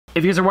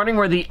If you guys are wondering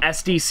where the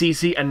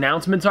SDCC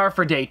announcements are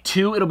for day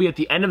 2, it'll be at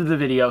the end of the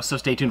video, so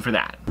stay tuned for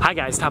that. Hi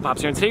guys, Top Pops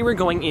here, and today we're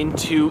going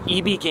into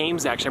EB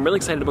Games. Actually, I'm really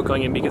excited about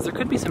going in because there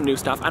could be some new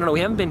stuff. I don't know, we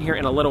haven't been here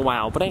in a little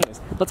while, but anyways,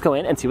 let's go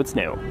in and see what's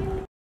new.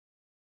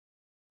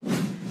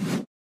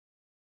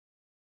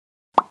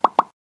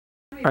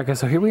 Alright guys,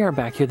 so here we are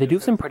back here. They do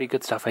have some pretty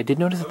good stuff. I did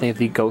notice that they have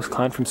the Ghost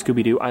Clown from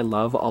Scooby-Doo. I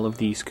love all of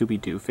the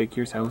Scooby-Doo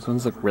figures. Those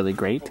ones look really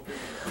great.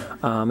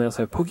 They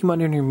also have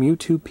Pokemon in here,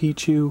 Mewtwo,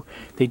 Pichu.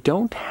 They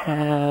don't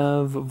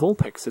have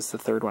Vulpix. It's the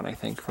third one, I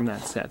think, from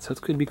that set. So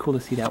it's going to be cool to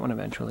see that one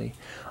eventually.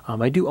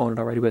 I do own it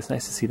already, but it's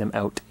nice to see them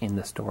out in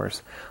the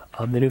stores.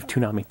 They do have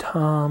Toonami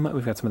Tom.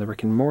 We've got some of the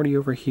Rick and Morty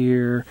over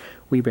here.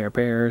 We Bear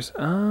Bears.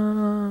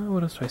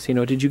 What else do I see?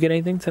 No, did you get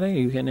anything today? Are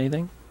you getting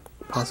anything?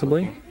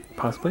 Possibly.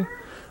 Possibly.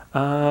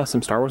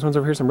 Some Star Wars ones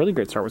over here, some really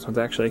great Star Wars ones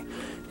actually.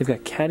 They've got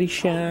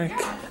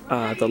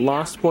Caddyshack, The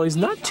Lost Boys,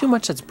 not too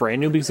much that's brand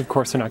new because of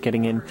course they're not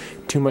getting in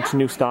too much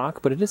new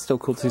stock, but it is still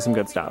cool to see some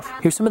good stuff.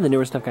 Here's some of the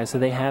newer stuff guys, so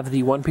they have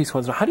the One Piece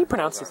ones. Now, how do you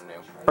pronounce this?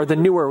 Or the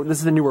newer, this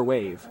is the newer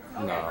wave.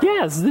 No.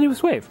 Yeah, this is the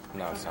newest wave.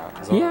 No, it's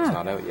not. Zoro's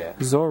not out yet.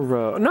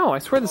 Zorro. No, I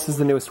swear this is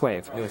the newest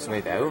wave. Newest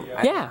wave out?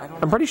 Yeah,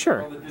 I'm pretty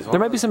sure. There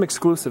might be some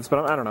exclusives,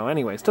 but I don't know.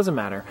 Anyways, doesn't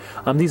matter.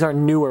 These are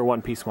newer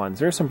One Piece ones.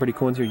 There's some pretty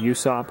cool ones here.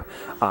 Usopp,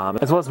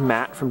 as well as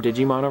Matt from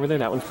Digimon over there.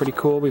 That one's pretty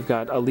cool. We've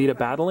got Alita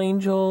Battle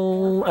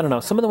Angel. I don't know.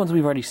 Some of the ones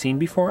we've already seen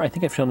before. I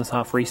think I've shown this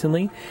off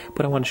recently,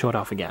 but I want to show it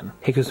off again.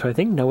 Hey, so I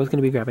think Noah's going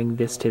to be grabbing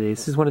this today.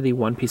 This is one of the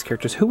One Piece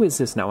characters. Who is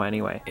this Noah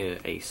anyway?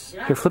 Ace.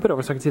 Here, flip it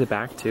over so I can see the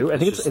back too. I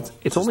think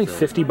it's only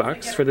 50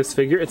 bucks for this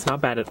figure. It's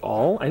not bad at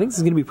all. I think this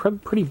is going to be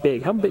pretty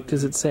big. How big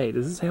does it say?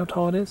 Does it say how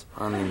tall it is?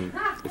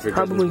 If it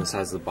probably the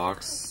size of the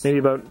box, maybe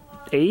about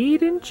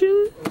 8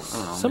 inches,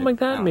 something like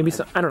that. Maybe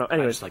some, I don't know.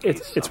 Anyways, like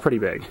it's pretty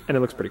big and it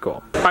looks pretty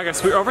cool. All right, guys,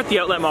 so we're over at the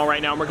Outlet Mall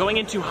right now, and we're going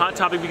into Hot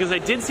Topic because I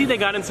did see they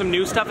got in some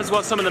new stuff as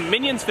well as some of the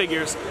Minions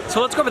figures.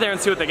 So let's go over there and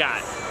see what they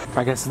got. All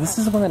right, guys, so this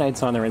is the one that I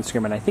saw on their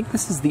Instagram, and I think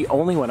this is the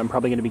only one I'm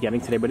probably going to be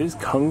getting today, but it is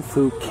Kung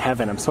Fu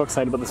Kevin. I'm so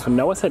excited about this one.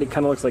 Noah said it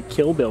kind of looks like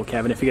Kill Bill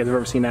Kevin, if you guys have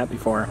ever seen that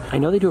before. I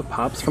know they do have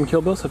pops from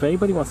Kill Bill, so if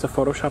anybody wants to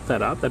Photoshop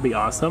that up, that'd be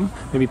awesome.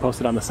 Maybe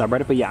post it on the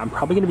subreddit, but yeah, I'm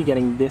probably going to be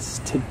getting this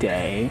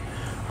today.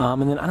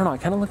 And then, I don't know, I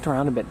kind of looked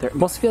around a bit there.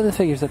 Most of the other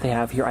figures that they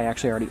have here I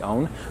actually already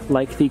own,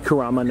 like the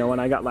Kurama Noah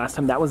and I got last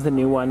time. That was the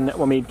new one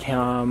when we'd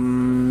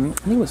come, I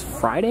think it was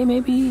Friday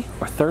maybe,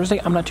 or Thursday,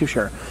 I'm not too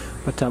sure.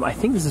 But I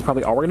think this is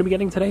probably all we're going to be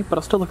getting today, but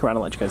I'll still look around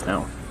and let you guys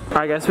know.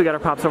 Alright guys, we got our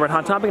pops over at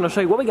Hot Topic, and I'll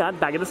show you what we got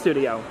back at the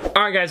studio.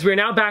 Alright guys, we're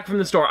now back from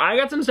the store. I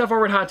got some stuff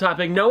over at Hot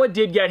Topic. Noah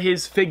did get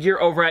his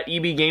figure over at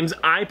EB Games.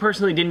 I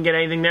personally didn't get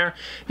anything there.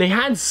 They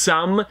had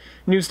some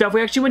new stuff.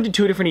 We actually went to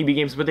 2 different EB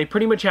Games, but they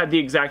pretty much had the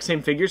exact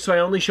same figures, so I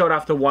only showed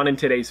off the one in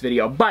today's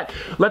video. But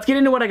let's get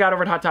into what I got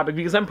over at Hot Topic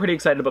because I'm pretty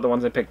excited about the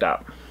ones I picked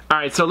up.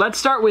 Alright, so let's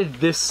start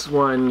with this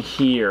one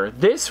here.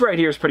 This right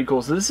here is pretty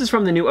cool. So this is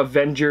from the new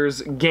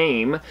Avengers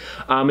game,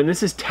 and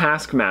this is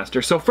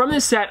Taskmaster. So from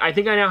this set, I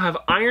think I now have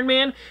Iron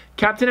Man,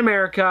 Captain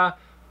America,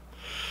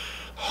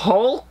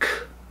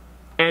 Hulk,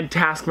 and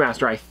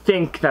Taskmaster. I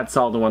think that's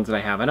all the ones that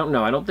I have. I don't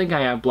know. I don't think I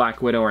have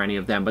Black Widow or any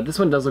of them, but this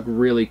one does look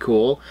really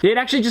cool. They had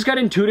actually just got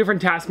in 2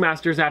 different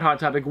Taskmasters at Hot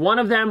Topic. One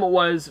of them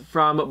was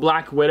from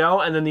Black Widow,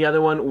 and then the other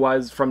one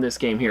was from this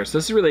game here. So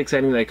this is really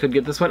exciting that I could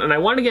get this one, and I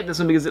want to get this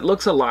one because it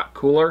looks a lot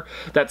cooler.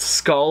 That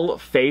skull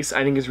face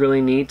I think is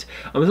really neat.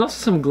 There's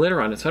also some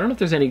glitter on it, so I don't know if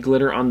there's any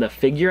glitter on the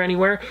figure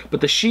anywhere,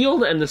 but the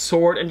shield and the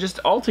sword and just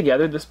all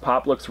together, this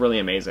pop looks really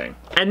amazing.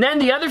 And then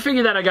the other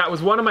figure that I got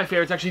was one of my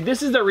favorites. Actually,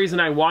 this is the reason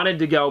I wanted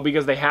to go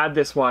because they had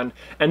this one,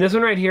 and this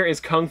one right here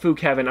is Kung Fu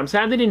Kevin. I'm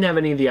sad they didn't have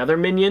any of the other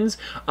Minions,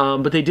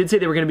 but they did say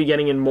they were going to be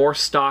getting in more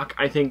stock,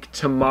 I think,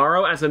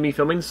 tomorrow as of me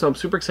filming, so I'm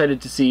super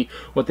excited to see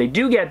what they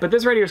do get. But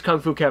this right here is Kung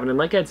Fu Kevin, and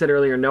like I had said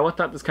earlier, Noah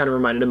thought this kind of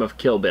reminded him of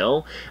Kill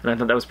Bill, and I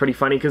thought that was pretty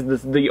funny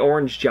because the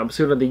orange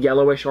jumpsuit, or the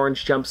yellowish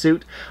orange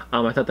jumpsuit,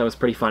 I thought that was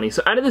pretty funny.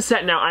 So out of the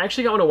set now, I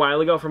actually got one a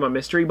while ago from a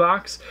mystery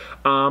box.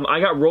 I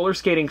got Roller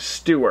Skating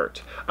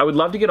Stuart. I would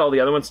love to get all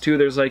the other ones too.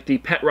 There's like the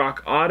Pet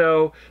Rock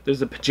Otto, there's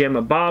the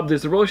Pajama Bob,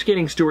 there's the Roller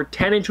Skating Stuart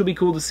 10-inch would be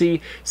cool to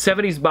see,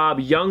 70s Bob,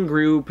 Young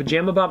Gru,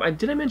 Pajama Bob.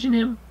 Did I mention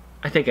him?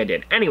 I think I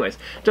did. Anyways,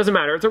 doesn't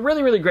matter. It's a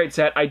really, really great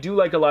set. I do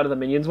like a lot of the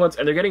Minions ones,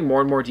 and they're getting more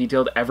and more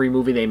detailed every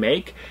movie they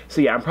make. So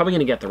yeah, I'm probably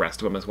going to get the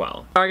rest of them as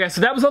well. Alright guys, so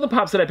that was all the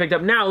pops that I picked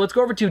up. Now, let's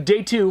go over to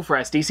day 2 for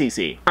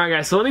SDCC. Alright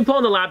guys, so let me pull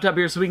on the laptop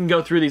here so we can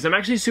go through these. I'm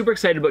actually super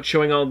excited about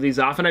showing all of these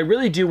off, and I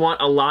really do want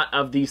a lot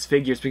of these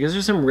figures because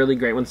there's some really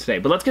great ones today.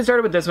 But let's get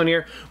started with this one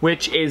here,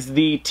 which is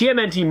the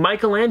TMNT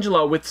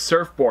Michelangelo with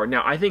surfboard.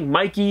 Now, I think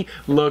Mikey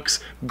looks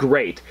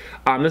great.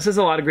 This has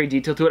a lot of great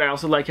detail to it. I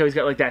also like how he's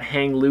got like that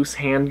hang loose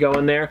hand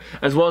going there.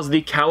 as well as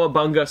the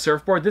Cowabunga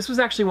surfboard. This was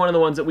actually one of the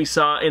ones that we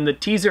saw in the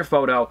teaser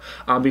photo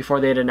before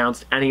they had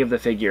announced any of the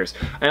figures.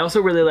 I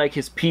also really like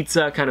his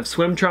pizza kind of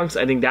swim trunks.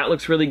 I think that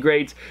looks really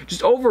great.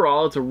 Just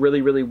overall, it's a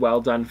really, really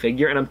well done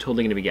figure, and I'm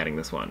totally going to be getting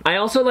this one. I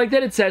also like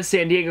that it says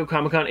San Diego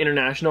Comic-Con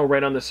International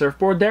right on the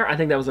surfboard there. I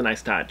think that was a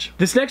nice touch.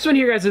 This next one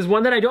here, guys, is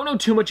one that I don't know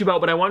too much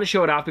about, but I want to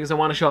show it off because I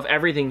want to show off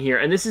everything here.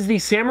 And this is the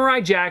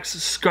Samurai Jack's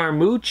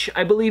Scaramouche,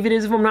 I believe it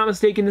is, if I'm not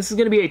mistaken. This is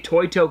going to be a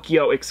Toy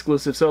Tokyo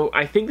exclusive. So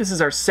I think this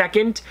is our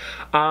second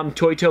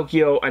Toy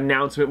Tokyo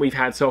announcement we've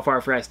had so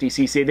far for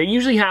SDCC. They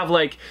usually have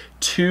like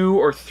 2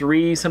 or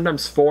 3,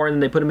 sometimes 4, and then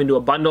they put them into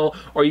a bundle,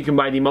 or you can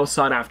buy the most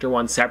sought after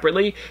one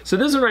separately. So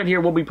this one right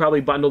here will be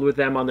probably bundled with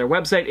them on their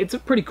website. It's a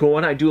pretty cool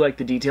one. I do like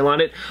the detail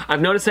on it.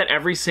 I've noticed that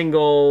every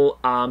single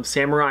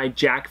Samurai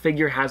Jack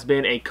figure has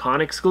been a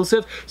con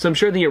exclusive, so I'm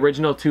sure the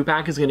original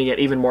 2-pack is going to get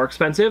even more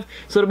expensive.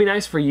 So it'll be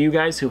nice for you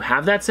guys who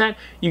have that set.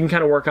 You can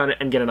kind of work on it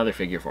and get another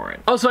figure for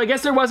it. Oh, so I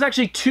guess there was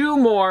actually 2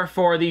 more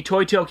for the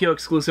Toy Tokyo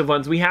exclusive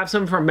ones. We have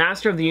some from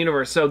Master of the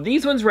Universe. So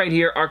these ones right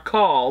here are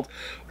called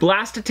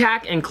Blast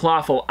Attack and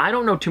Clawful. I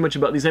don't know too much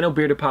about these. I know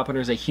Bearded Pop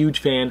Hunter is a huge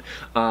fan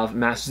of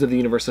Masters of the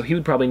Universe, so he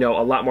would probably know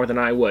a lot more than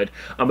I would.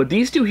 But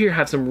these 2 here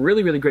have some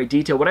really, really great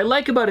detail. What I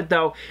like about it,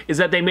 though, is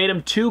that they made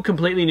them 2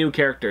 completely new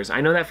characters.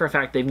 I know that for a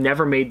fact. They've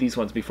never made these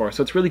ones before,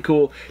 so it's really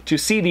cool to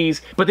see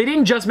these. But they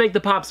didn't just make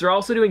the Pops. They're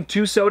also doing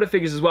 2 Soda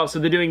figures as well. So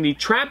they're doing the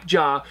Trap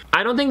Jaw.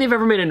 I don't think they've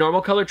ever made a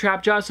normal color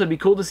Trap Jaw, so it'd be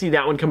cool to see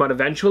that one come out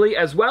eventually,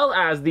 as well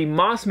as the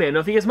Moss Man. Now,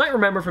 if you guys might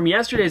remember from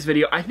yesterday's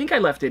video, I think I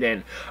left it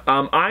in.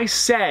 I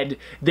said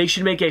they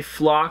should make a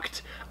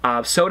flocked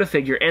Soda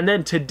figure, and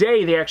then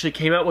today they actually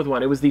came out with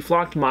one. It was the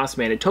flocked Moss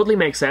Man. It totally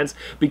makes sense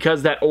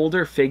because that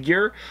older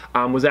figure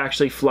was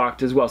actually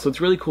flocked as well, so it's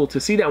really cool to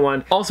see that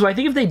one. Also, I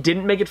think if they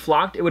didn't make it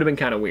flocked, it would have been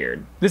kind of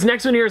weird. This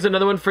next one here is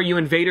another one for you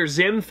Invader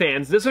Zim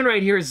fans. This one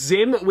right here is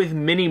Zim with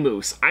Mini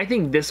Moose. I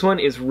think this one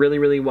is really,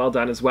 really well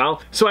done as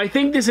well. So I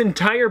think this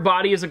entire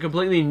body is a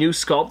completely new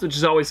sculpt, which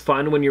is always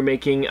fun when you're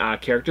making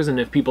characters, and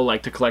if people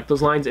like to collect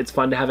those lines, it's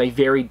fun to have a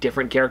very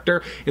different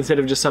character instead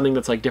of just something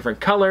that's like different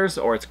colors,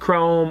 or it's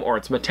chrome, or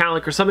it's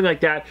metallic, or something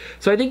like that.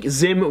 So I think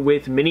Zim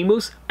with Mini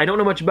Moose, I don't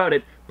know much about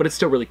it, but it's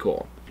still really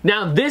cool.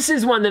 Now, this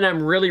is one that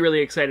I'm really, really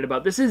excited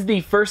about. This is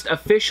the first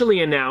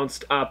officially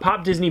announced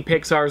Pop Disney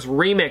Pixar's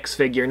Remix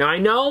figure. Now, I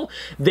know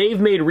they've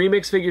made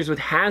Remix figures with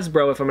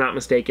Hasbro, if I'm not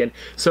mistaken,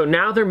 so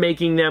now they're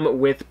making them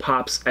with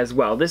Pops as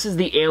well. This is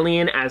the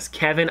Alien as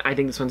Kevin. I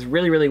think this one's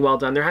really, really well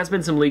done. There has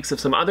been some leaks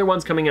of some other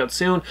ones coming out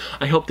soon.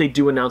 I hope they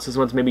do announce those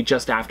ones maybe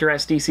just after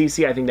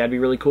SDCC. I think that'd be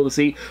really cool to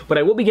see, but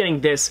I will be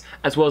getting this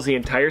as well as the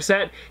entire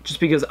set,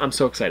 just because I'm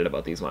so excited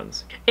about these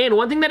ones. And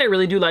one thing that I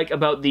really do like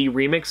about the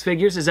Remix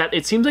figures is that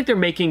it seems like they're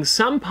making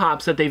some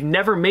Pops that they've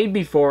never made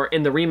before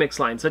in the Remix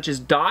line, such as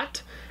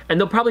Dot, and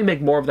they'll probably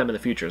make more of them in the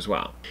future as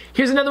well.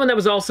 Here's another one that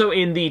was also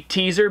in the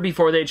teaser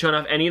before they'd shown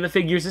off any of the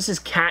figures. This is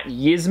Cat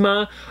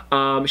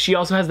Yzma. She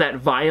also has that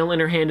vial in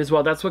her hand as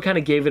well. That's what kind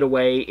of gave it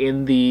away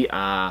in the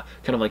kind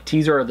of like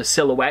teaser, or the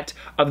silhouette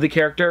of the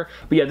character.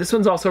 But yeah, this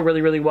one's also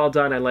really, really well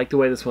done. I like the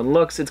way this one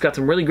looks. It's got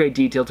some really great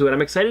detail to it.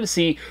 I'm excited to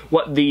see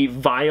what the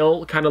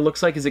vial kind of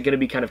looks like. Is it going to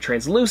be kind of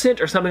translucent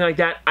or something like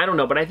that? I don't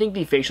know, but I think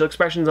the facial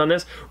expressions on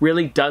this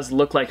really does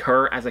look like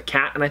her as a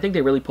cat, and I think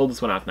they really pulled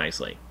this one off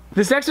nicely.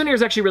 This next one here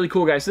is actually really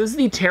cool, guys. So this is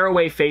the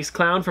Tearaway Face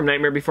Clown from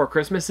Nightmare Before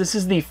Christmas. This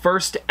is the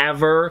first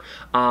ever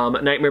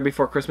Nightmare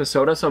Before Christmas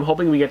soda, so I'm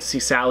hoping we get to see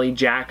Sally,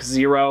 Jack,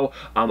 Zero,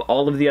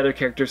 all of the other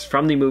characters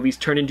from the movies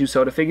turned into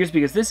soda figures,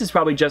 because this is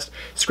probably just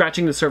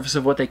scratching the surface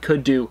of what they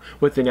could do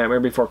with the Nightmare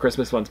Before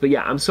Christmas ones. But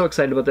yeah, I'm so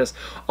excited about this.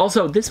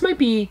 Also, this might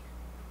be...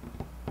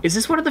 Is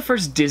this one of the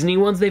first Disney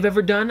ones they've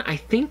ever done? I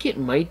think it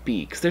might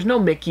be, because there's no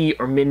Mickey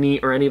or Minnie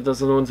or any of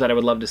those other ones that I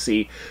would love to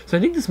see. So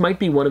I think this might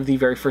be one of the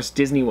very first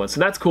Disney ones.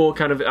 So that's cool,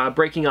 kind of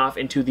breaking off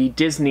into the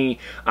Disney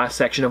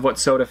section of what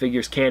soda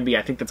figures can be.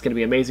 I think that's going to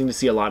be amazing to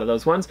see a lot of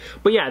those ones.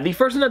 But yeah, the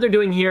first one that they're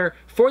doing here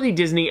for the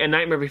Disney and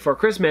Nightmare Before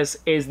Christmas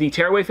is the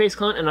Tearaway Face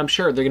Clown, and I'm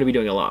sure they're going to be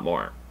doing a lot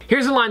more.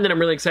 Here's a line that I'm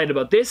really excited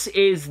about. This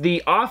is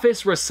the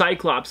Office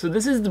Recyclops. So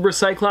this is the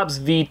Recyclops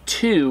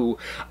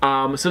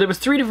V2. So there was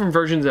 3 different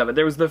versions of it.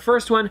 There was the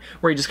first one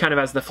where he just kind of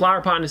has the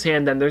flower pot in his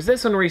hand. Then there's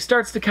this one where he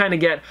starts to kind of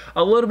get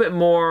a little bit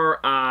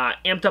more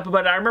amped up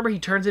about it. I remember he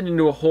turns it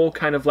into a whole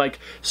kind of like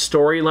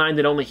storyline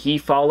that only he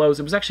follows.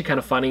 It was actually kind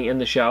of funny in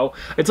the show.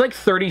 It's like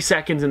 30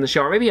 seconds in the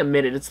show, or maybe a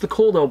minute. It's the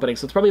cold opening,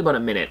 so it's probably about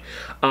a minute.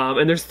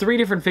 And there's 3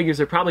 different figures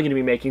they're probably going to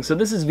be making. So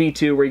this is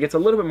V2, where he gets a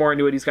little bit more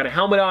into it. He's got a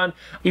helmet on.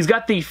 He's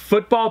got the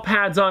football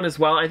pads on as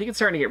well. I think it's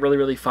starting to get really,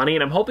 really funny,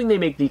 and I'm hoping they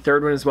make the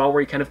 3rd one as well, where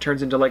he kind of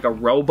turns into like a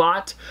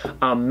robot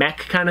mech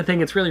kind of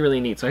thing. It's really, really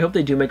neat. So I hope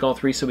they do make all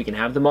 3 so we can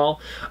have them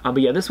all. But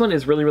yeah, this one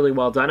is really, really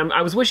well done.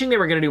 I was wishing they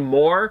were going to do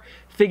more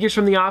figures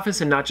from The Office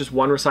and not just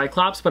one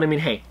Recyclops, but I mean,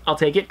 hey, I'll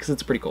take it because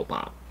it's a pretty cool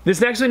pop. This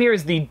next one here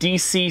is the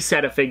DC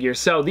set of figures.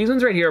 So these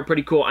ones right here are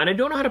pretty cool, and I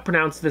don't know how to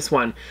pronounce this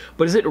one,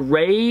 but is it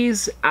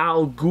Ra's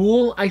al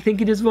Ghul? I think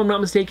it is, if I'm not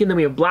mistaken. Then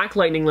we have Black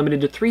Lightning, limited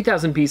to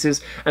 3,000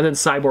 pieces, and then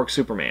Cyborg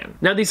Superman.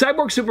 Now the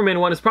Cyborg Superman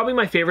one is probably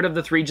my favorite of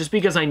the three, just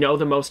because I know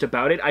the most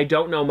about it. I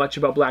don't know much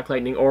about Black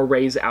Lightning or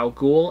Ra's al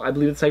Ghul, I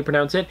believe that's how you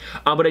pronounce it,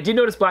 but I did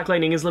notice Black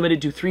Lightning is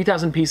limited to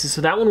 3,000 pieces,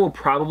 so that one will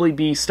probably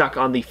be stuck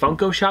on the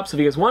Funko shop. So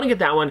if you guys want to get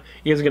that one,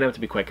 you guys are gonna have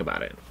to be quick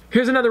about it.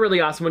 Here's another really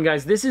awesome one,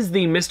 guys. This is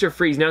the Mr.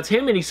 Freeze. Now, it's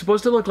him, and he's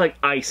supposed to look like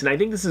ice, and I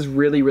think this is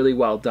really, really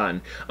well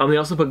done. They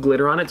also put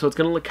glitter on it, so it's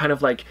going to look kind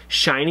of like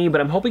shiny, but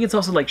I'm hoping it's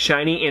also like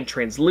shiny and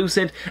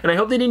translucent, and I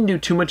hope they didn't do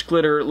too much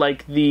glitter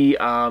like the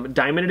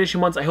Diamond Edition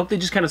ones. I hope they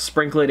just kind of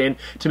sprinkle it in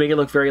to make it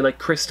look very like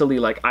crystally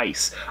like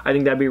ice. I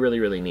think that'd be really,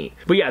 really neat.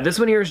 But yeah, this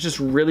one here is just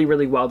really,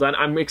 really well done.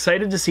 I'm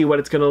excited to see what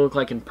it's going to look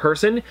like in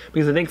person,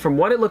 because I think from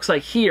what it looks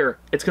like here,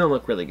 it's going to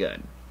look really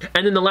good.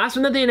 And then the last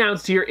one that they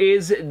announced here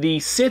is the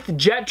Sith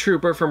Jet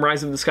Trooper from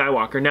Rise of the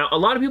Skywalker. Now, a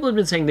lot of people have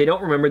been saying they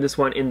don't remember this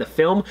one in the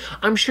film.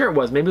 I'm sure it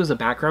was. Maybe it was a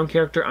background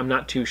character. I'm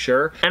not too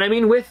sure. And I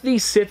mean, with the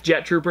Sith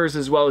Jet Troopers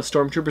as well as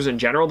Stormtroopers in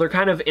general, they're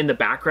kind of in the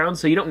background,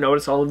 so you don't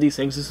notice all of these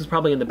things. This is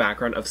probably in the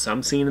background of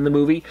some scene in the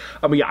movie.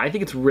 But yeah, I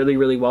think it's really,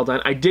 really well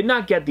done. I did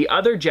not get the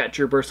other Jet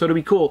Trooper, so it'll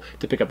be cool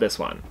to pick up this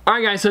one.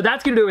 Alright guys, so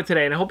that's going to do it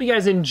today, and I hope you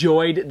guys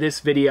enjoyed this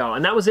video.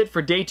 And that was it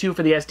for day 2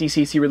 for the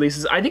SDCC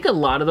releases. I think a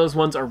lot of those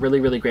ones are really,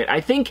 really great. I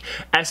think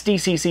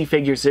SDCC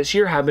figures this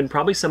year have been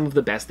probably some of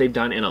the best they've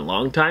done in a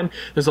long time.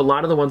 There's a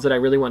lot of the ones that I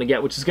really want to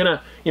get, which is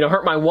gonna, you know,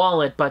 hurt my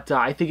wallet, but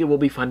I think it will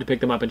be fun to pick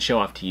them up and show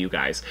off to you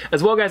guys.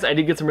 As well, guys, I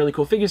did get some really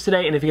cool figures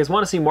today, and if you guys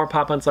want to see more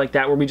pop-hunts like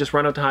that, where we just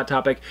run out to Hot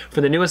Topic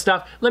for the newest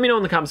stuff, let me know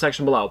in the comment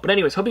section below. But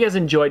anyways, hope you guys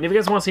enjoyed, and if you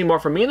guys want to see more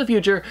from me in the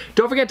future,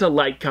 don't forget to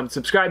like, comment,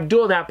 subscribe,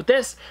 do all that. But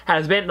this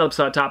has been another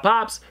episode of Top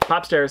Pops.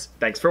 Popsters,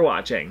 thanks for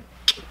watching.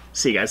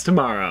 See you guys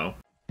tomorrow.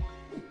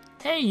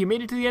 Hey, you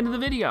made it to the end of the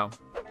video.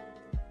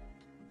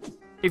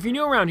 If you're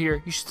new around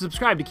here, you should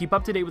subscribe to keep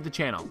up to date with the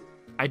channel.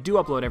 I do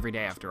upload every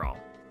day after all.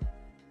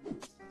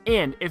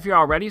 And if you're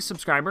already a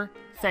subscriber,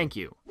 thank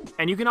you.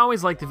 And you can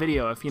always like the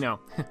video if you know,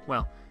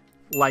 well,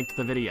 liked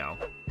the video.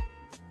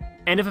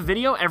 And if a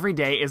video every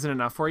day isn't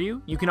enough for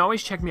you, you can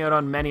always check me out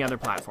on many other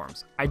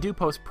platforms. I do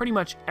post pretty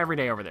much every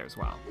day over there as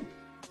well.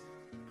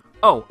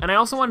 Oh, and I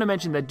also wanted to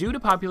mention that due to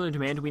popular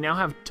demand, we now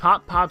have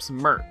Top Pops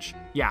merch.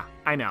 Yeah,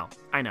 I know.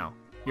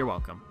 You're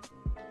welcome.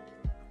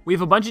 We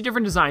have a bunch of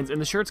different designs,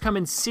 and the shirts come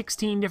in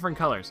 16 different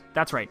colors.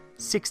 That's right,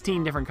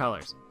 16 different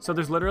colors. So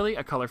there's literally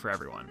a color for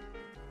everyone.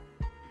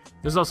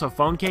 There's also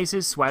phone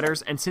cases,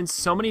 sweaters, and since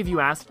so many of you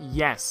asked,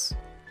 yes,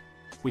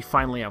 we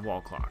finally have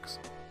wall clocks.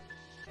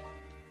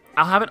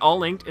 I'll have it all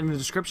linked in the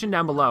description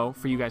down below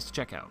for you guys to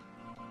check out.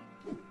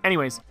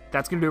 Anyways,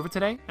 that's going to do it for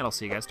today, and I'll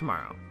see you guys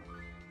tomorrow.